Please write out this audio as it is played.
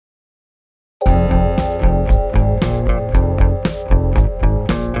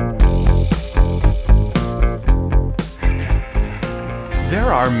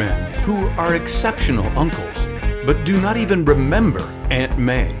men who are exceptional uncles, but do not even remember Aunt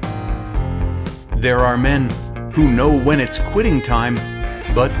May. There are men who know when it's quitting time,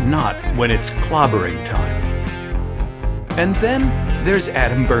 but not when it's clobbering time. And then there's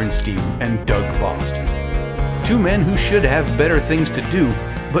Adam Bernstein and Doug Boston. Two men who should have better things to do,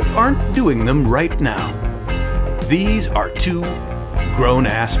 but aren't doing them right now. These are two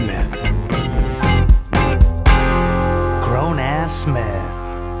grown-ass men. Grown-ass men.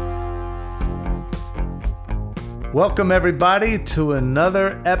 Welcome, everybody, to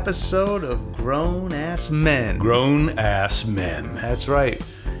another episode of Grown-ass Men. Grown-ass men. That's right.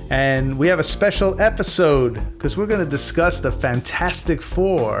 And we have a special episode because we're going to discuss the Fantastic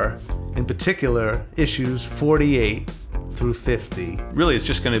Four, in particular, issues 48 through 50. Really, it's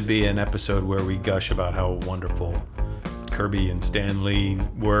just going to be an episode where we gush about how wonderful Kirby and Stan Lee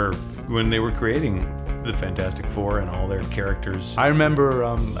were when they were creating the Fantastic Four and all their characters. I remember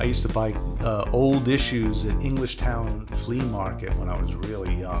I used to buy old issues at Englishtown Flea Market when I was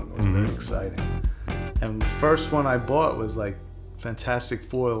really young. It was very exciting. And the first one I bought was like Fantastic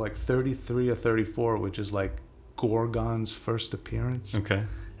Four, like 33 or 34, which is like Gorgon's first appearance. Okay.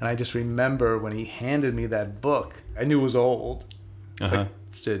 And I just remember when he handed me that book, I knew it was old. It's like,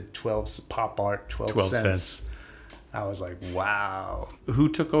 it said 12 pop art, 12 cents. I was like, wow. Who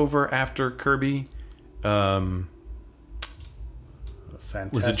took over after Kirby? Was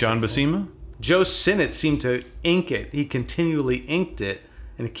it John Buscema? Joe Sinnott seemed to ink it. He continually inked it,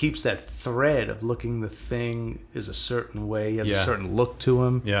 and it keeps that thread of looking the thing is a certain way. He has a certain look to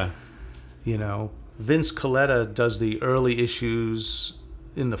him. Yeah. You know, Vince Colletta does the early issues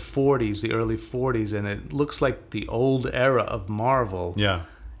in the 40s, the early 40s, and it looks like the old era of Marvel. Yeah.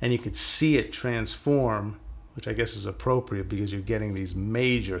 And you could see it transform, which I guess is appropriate because you're getting these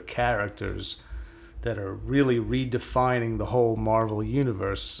major characters that are really redefining the whole Marvel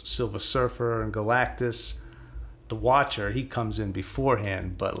universe. Silver Surfer and Galactus. The Watcher, he comes in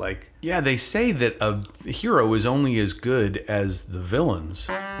beforehand, but like... Yeah, they say that a hero is only as good as the villains.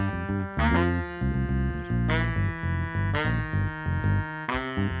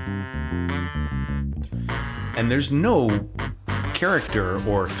 And there's no character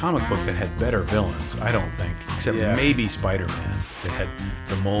or comic book that had better villains, I don't think, except maybe Spider-Man. That had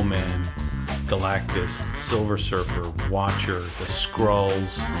the Mole Man, Galactus, Silver Surfer, Watcher, the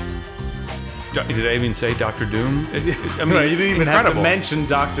Skrulls. Did I even say Doctor Doom? I mean, no, you didn't even have to incredible. mention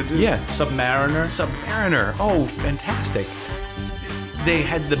Doctor Doom. Yeah. Submariner. Oh, fantastic. They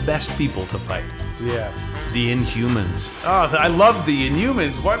had the best people to fight. Yeah. The Inhumans. Oh, I love the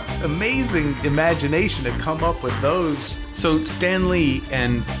Inhumans. What amazing imagination to come up with those. So Stan Lee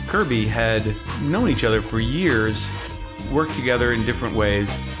and Kirby had known each other for years, worked together in different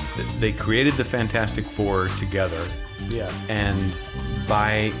ways. They created the Fantastic Four together. Yeah. And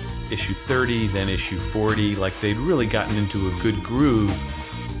by issue 30, then issue 40, like they'd really gotten into a good groove.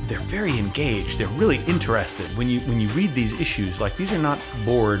 They're very engaged. They're really interested. When you read these issues, like these are not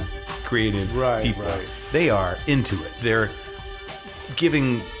bored, creative people. Right. They are into it. They're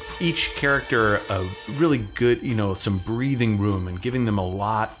giving each character a really good, some breathing room and giving them a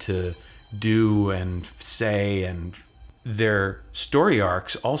lot to do and say, and their story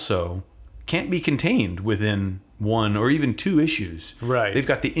arcs also can't be contained within one or even two issues. Right. They've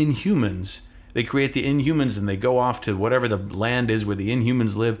got the Inhumans. They create the Inhumans and they go off to whatever the land is where the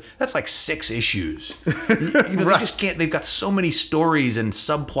Inhumans live. That's like 6 issues. They just can't. They've got so many stories and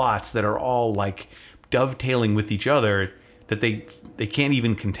subplots that are all like dovetailing with each other that they can't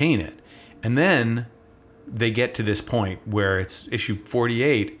even contain it. And then they get to this point where it's issue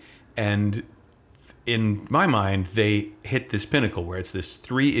 48, and in my mind, they hit this pinnacle where it's this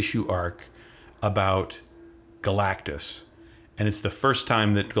 3-issue arc about Galactus. And it's the first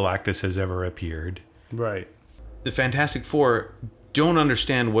time that Galactus has ever appeared. Right. The Fantastic Four don't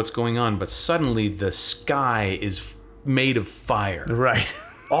understand what's going on, but suddenly the sky is made of fire. Right.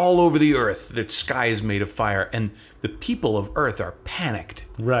 All over the Earth, the sky is made of fire, and the people of Earth are panicked.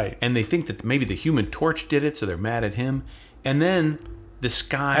 Right. And they think that maybe the Human Torch did it, so they're mad at him. And then the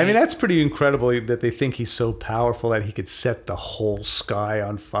sky... I mean, that's pretty incredible that they think he's so powerful that he could set the whole sky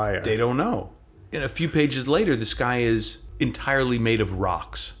on fire. They don't know. And a few pages later, the sky is entirely made of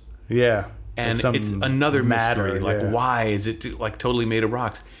rocks. Yeah. And it's another mystery. Why is it like totally made of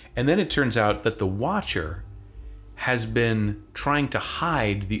rocks? And then it turns out that the Watcher has been trying to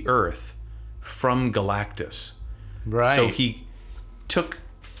hide the Earth from Galactus. Right. So he took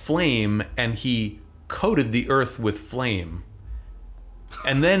flame and he coated the Earth with flame.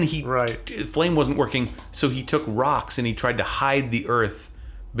 And then flame wasn't working, so he took rocks and he tried to hide the Earth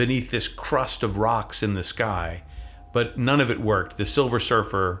beneath this crust of rocks in the sky. but none of it worked. The Silver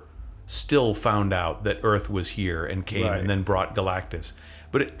Surfer still found out that Earth was here and came Right. and then brought Galactus.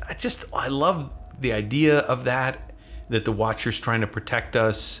 But I love the idea of that the Watcher's trying to protect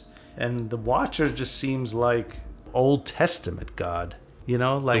us. And the Watcher just seems like Old Testament God. You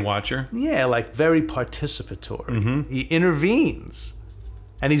know, like The Watcher? Yeah, like very participatory. He intervenes,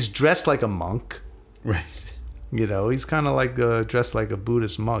 and he's dressed like a monk. Right. You know, he's kind of like dressed like a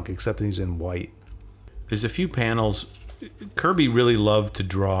Buddhist monk, except he's in white. There's a few panels. Kirby really loved to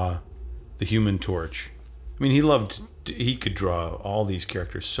draw the Human Torch. I mean, he could draw all these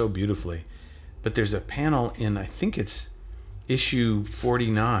characters so beautifully. But there's a panel in, I think it's issue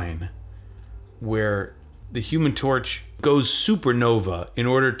 49, where the Human Torch goes supernova in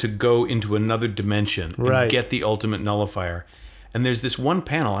order to go into another dimension Right. and get the ultimate nullifier. And there's this one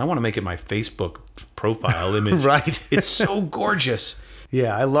panel, I want to make it my Facebook profile image. Right. It's so gorgeous.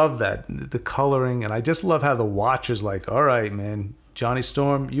 Yeah, I love that. The coloring, and I just love how the Watcher's like, all right, man, Johnny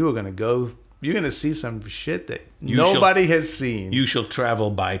Storm, you're going to see some shit that nobody has seen. You shall travel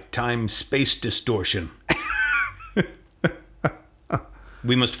by time-space distortion.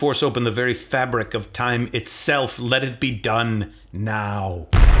 We must force open the very fabric of time itself. Let it be done now.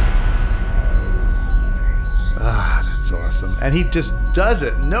 That's awesome. And he just does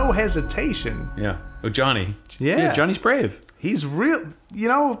it, no hesitation. Yeah. Oh, Johnny. Yeah. Johnny's brave. He's real. You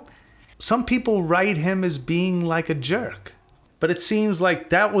know, some people write him as being like a jerk. But it seems like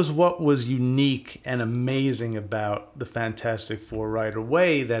that was what was unique and amazing about the Fantastic Four right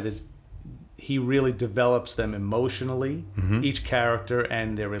away, that he really develops them emotionally, each character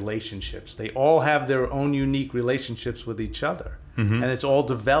and their relationships. They all have their own unique relationships with each other. And it's all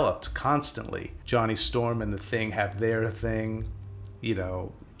developed constantly. Johnny Storm and the Thing have their thing. You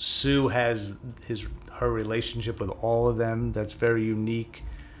know, Sue has her relationship with all of them that's very unique.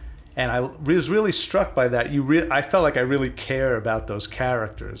 And I was really struck by that. I felt like I really care about those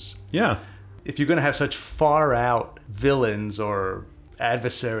characters. Yeah. If you're going to have such far out villains or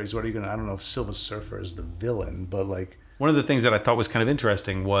adversaries, what are you going to... I don't know if Silver Surfer is the villain, but like... One of the things that I thought was kind of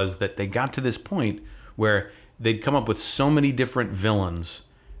interesting was that they got to this point where they'd come up with so many different villains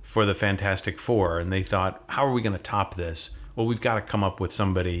for the Fantastic Four, and they thought, how are we going to top this? Well, we've got to come up with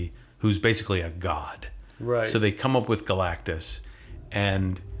somebody who's basically a god. Right. So they come up with Galactus,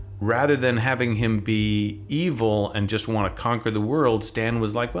 and rather than having him be evil and just want to conquer the world, Stan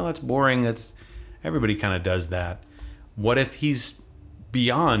was like, well, that's boring. Everybody kind of does that. What if he's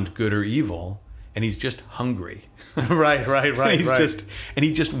beyond good or evil, and he's just hungry? Right. And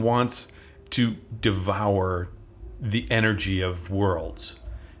he just wants to devour the energy of worlds.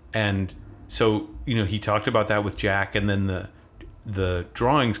 And so, you know, he talked about that with Jack, and then the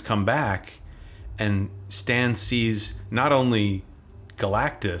drawings come back, and Stan sees not only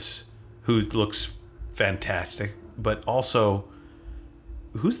Galactus, who looks fantastic, but also,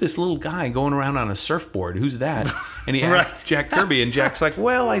 who's this little guy going around on a surfboard? Who's that? And he asks Jack Kirby, and Jack's like,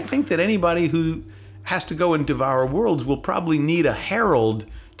 well, I think that anybody who has to go and devour worlds will probably need a herald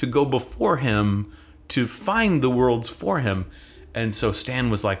to go before him to find the worlds for him. And so Stan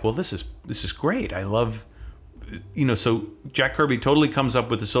was like, well, this is great. I love, you know, so Jack Kirby totally comes up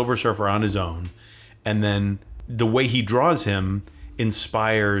with the Silver Surfer on his own. And then the way he draws him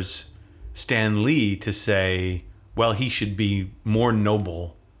inspires Stan Lee to say, well, he should be more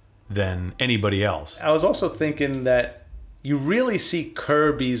noble than anybody else. I was also thinking that you really see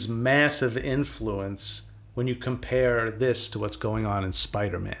Kirby's massive influence when you compare this to what's going on in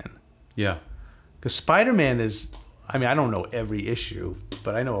Spider-Man. Yeah. Because Spider-Man is, I mean, I don't know every issue,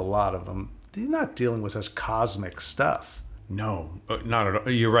 but I know a lot of them. He's not dealing with such cosmic stuff. No, not at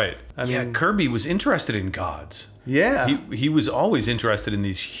all. You're right. I mean, Kirby was interested in gods. Yeah. He was always interested in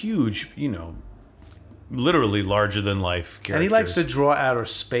these huge, you know, literally larger than life characters. And he likes to draw outer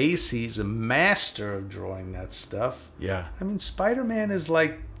space. He's a master of drawing that stuff. Yeah. I mean, Spider-Man is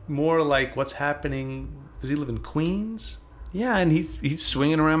like more like what's happening. Does he live in Queens? Yeah, and he's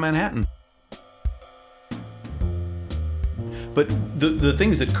swinging around Manhattan. But the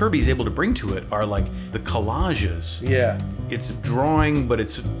things that Kirby's able to bring to it are like the collages. Yeah. It's drawing, but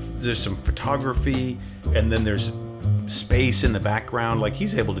there's some photography, and then there's space in the background. Like,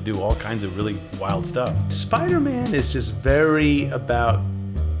 he's able to do all kinds of really wild stuff. Spider-Man is just very about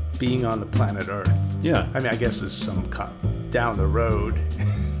being on the planet Earth. Yeah. I mean, I guess there's some down the road.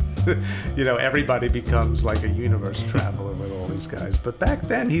 You know, everybody becomes like a universe traveler with all these guys. But back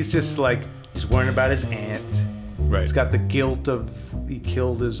then, he's just like, he's worrying about his aunt. Right. He's got the guilt of he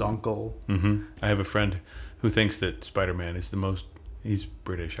killed his uncle. Mm-hmm. I have a friend who thinks that Spider-Man is he's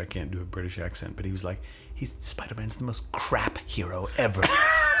British. I can't do a British accent, but he was like, Spider-Man's the most crap hero ever.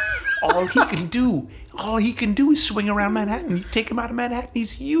 all he can do is swing around Manhattan. You take him out of Manhattan,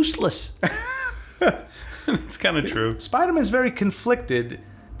 he's useless. It's kind of true. Spider-Man's very conflicted.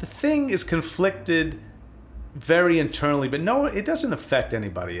 The Thing is conflicted very internally, but no, it doesn't affect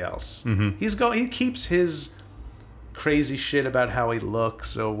anybody else. He keeps his crazy shit about how he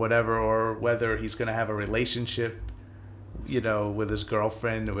looks or whatever, or whether he's going to have a relationship, with his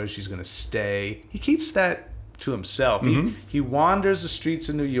girlfriend, or where she's going to stay. He keeps that to himself. He wanders the streets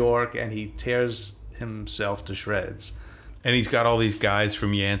of New York and he tears himself to shreds. And he's got all these guys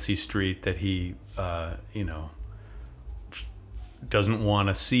from Yancey Street that he, doesn't want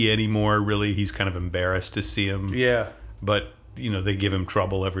to see anymore, really. He's kind of embarrassed to see him. Yeah. But, they give him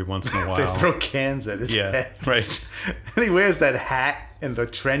trouble every once in a while. They throw cans at his head. Right. And he wears that hat and the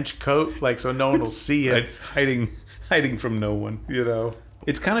trench coat, so no one will see him. Hiding from no one.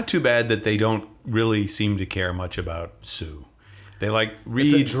 It's kind of too bad that they don't really seem to care much about Sue. They like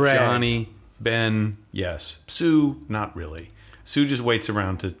Reed, Johnny, Ben, yes. Sue, not really. Sue just waits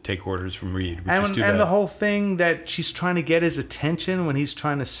around to take orders from Reed, which is too bad. And the whole thing that she's trying to get his attention when he's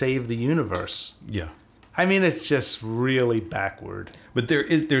trying to save the universe. Yeah. I mean, it's just really backward. But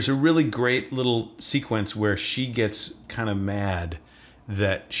there's a really great little sequence where she gets kind of mad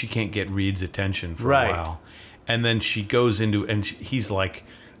that she can't get Reed's attention for a while. And then she goes into, and he's got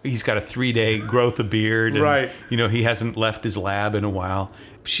a 3-day growth of beard. And, right. He hasn't left his lab in a while.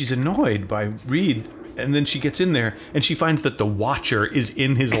 She's annoyed by Reed. And then she gets in there and she finds that the Watcher is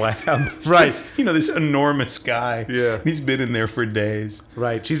in his lab. Right. This enormous guy. Yeah. He's been in there for days.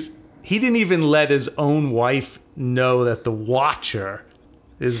 Right. He didn't even let his own wife know that the Watcher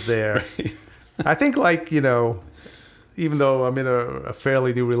is there. Right. I think even though I'm in a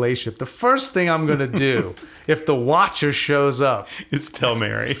fairly new relationship, the first thing I'm going to do if the Watcher shows up is tell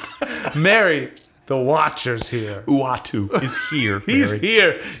Mary. Mary, the Watcher's here. Uatu is here. He's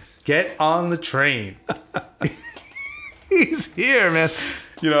here. Get on the train. He's here, man.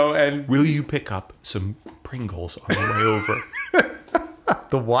 And will you pick up some Pringles on the way over?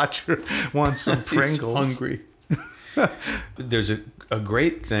 The Watcher wants some Pringles. He's hungry. There's a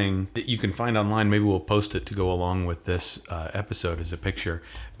great thing that you can find online. Maybe we'll post it to go along with this episode as a picture.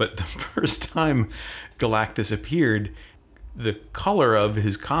 But the first time Galactus appeared, the color of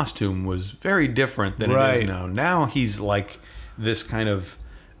his costume was very different than it is now. Now he's like this kind of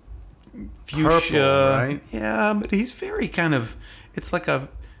fuchsia, purple, right? Yeah, but he's very kind of, it's like a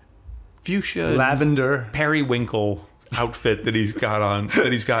fuchsia lavender periwinkle outfit that he's got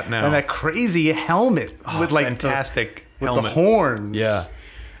now, and that crazy helmet with fantastic helmet with the horns. Yeah,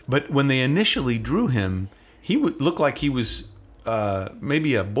 but when they initially drew him, he would look like he was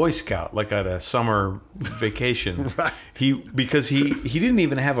maybe a Boy Scout, like at a summer vacation. Right. Because he didn't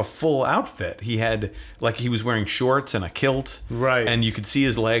even have a full outfit. He had, he was wearing shorts and a kilt. Right. And you could see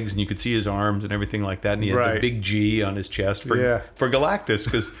his legs and you could see his arms and everything like that. And he had the big G on his chest for Galactus,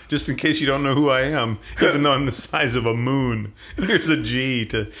 because just in case you don't know who I am, even though I'm the size of a moon, here's a G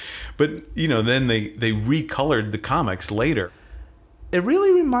to. But then they recolored the comics later. It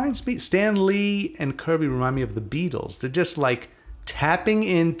really reminds me, Stan Lee and Kirby remind me of the Beatles. They're just tapping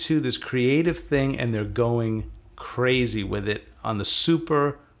into this creative thing and they're going crazy with it on the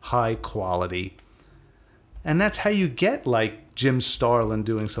super high quality. And that's how you get Jim Starlin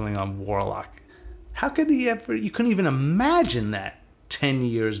doing something on Warlock. How could you couldn't even imagine that 10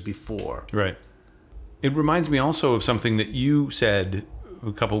 years before. Right. It reminds me also of something that you said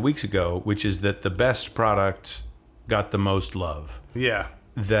a couple of weeks ago, which is that the best product got the most love. Yeah.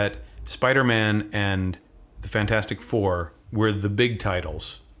 That Spider-Man and the Fantastic Four were the big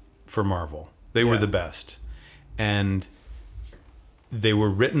titles for Marvel. They were the best. And they were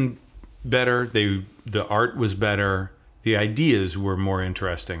written better. The art was better. The ideas were more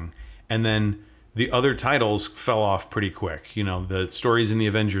interesting. And then the other titles fell off pretty quick. The stories in the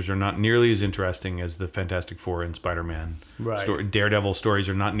Avengers are not nearly as interesting as the Fantastic Four and Spider-Man. Right. Daredevil stories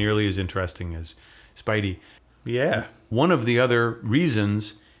are not nearly as interesting as Spidey. Yeah. One of the other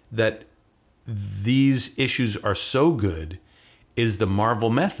reasons that these issues are so good is the Marvel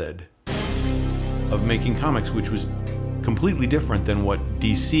method of making comics, which was completely different than what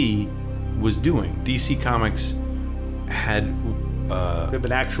DC was doing. DC Comics had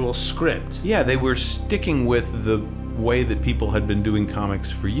an actual script. Yeah, they were sticking with the way that people had been doing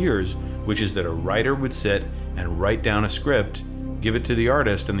comics for years, which is that a writer would sit and write down a script, give it to the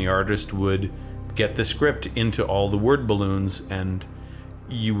artist, and the artist would get the script into all the word balloons, and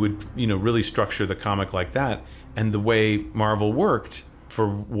you would, really structure the comic like that. And the way Marvel worked, for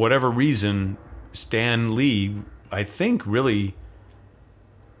whatever reason, Stan Lee, I think, really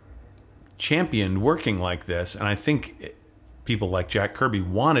championed working like this. And I think people like Jack Kirby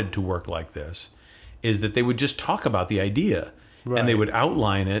wanted to work like this is that they would just talk about the idea and they would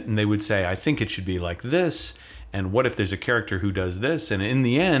outline it and they would say, I think it should be like this. And what if there's a character who does this? And in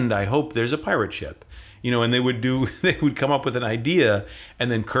the end, I hope there's a pirate ship, and they would come up with an idea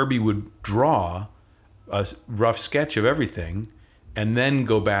and then Kirby would draw a rough sketch of everything and then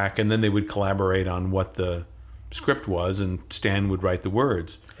go back and then they would collaborate on what the script was and Stan would write the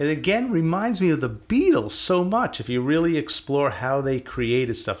words. It again reminds me of the Beatles so much. If you really explore how they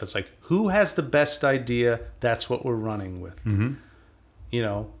created stuff, it's like, who has the best idea? That's what we're running with.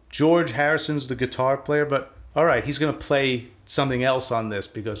 Mm-hmm. George Harrison's the guitar player, but all right, he's going to play something else on this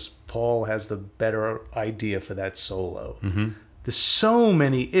because Paul has the better idea for that solo. Mm-hmm. There's so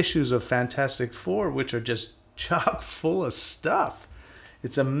many issues of Fantastic Four which are just chock full of stuff.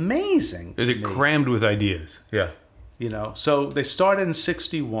 It's amazing. Is it crammed with ideas? Yeah. So they started in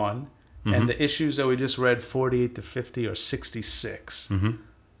 61, and the issues that we just read, 48 to 50, are 66. Mm-hmm.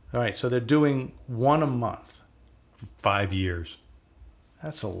 All right, so they're doing one a month. 5 years.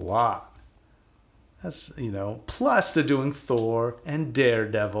 That's a lot. That's, plus they're doing Thor and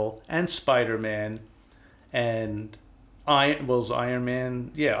Daredevil and Spider-Man and Iron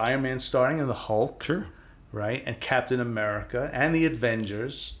Man. Yeah, Iron Man starting and the Hulk. Sure. Right? And Captain America and the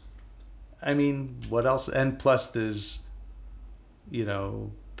Avengers. I mean, what else? And plus there's, the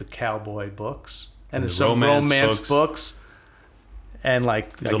cowboy books. And there's some romance books. And there's I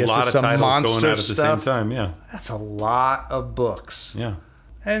guess a lot there's of some titles monster going out at stuff. the same time, yeah. That's a lot of books. Yeah.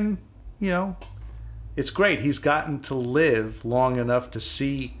 And, it's great. He's gotten to live long enough to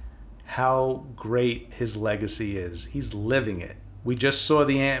see how great his legacy is. He's living it. We just saw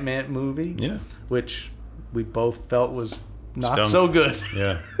the Ant-Man movie, which we both felt was not so good.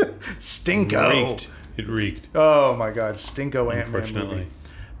 Yeah. Stinko. It reeked. Oh, my God. Stinko Ant-Man movie.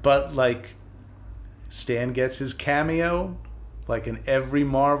 But, Stan gets his cameo, in every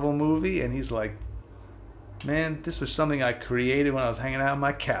Marvel movie, and he's like, man, this was something I created when I was hanging out on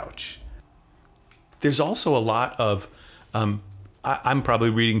my couch. There's also a lot of, I'm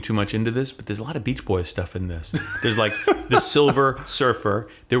probably reading too much into this, but there's a lot of Beach Boys stuff in this. There's the Silver Surfer.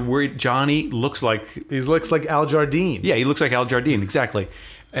 They're worried. Johnny looks like... He looks like Al Jardine. Yeah, he looks like Al Jardine, exactly.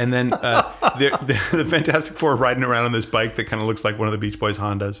 And then the Fantastic Four riding around on this bike that kind of looks like one of the Beach Boys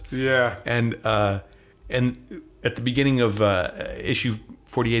Hondas. Yeah. And at the beginning of issue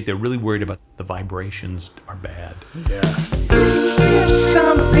 48, they're really worried about the vibrations are bad. Yeah. Here's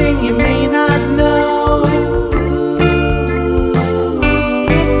something you may not know.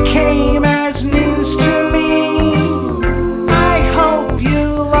 It came as news to me. I hope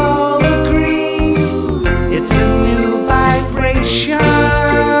you'll all agree. It's a new vibration.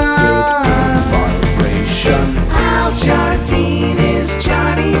 Al Jardine is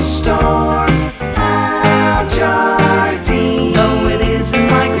Johnny Storm. Al Jardine. No, it isn't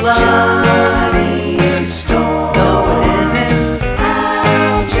like Johnny Storm. No, it isn't.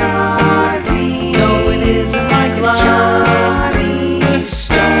 Al Jardine. No, it isn't like Johnny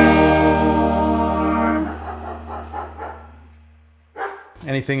Storm.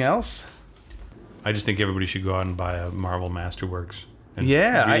 Anything else? I just think everybody should go out and buy a Marvel Masterworks and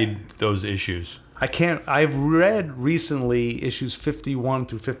Yeah, read those issues. I've read recently issues 51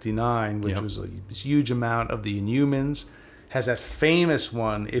 through 59, which was a huge amount of the Inhumans. Has that famous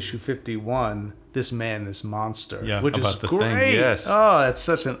one, issue 51, This Man, This Monster, which is about the great. Thing, yes. Oh, that's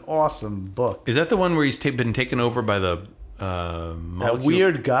such an awesome book. Is that the one where he's been taken over by the That molecule?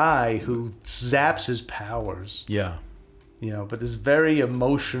 weird guy who zaps his powers, Yeah. but this very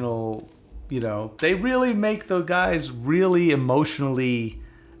emotional, they really make the guys really emotionally,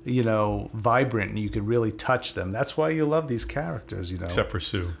 vibrant, and you could really touch them. That's why you love these characters, Except for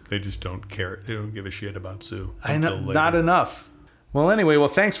Sue. They just don't care. They don't give a shit about Sue. I know, until later. not enough. Well, anyway,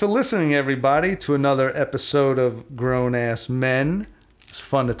 thanks for listening, everybody, to another episode of Grown Ass Men. It's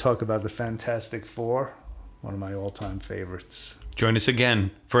fun to talk about the Fantastic Four, one of my all-time favorites. Join us again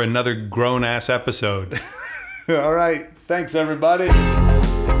for another grown-ass episode. All right. Thanks, everybody.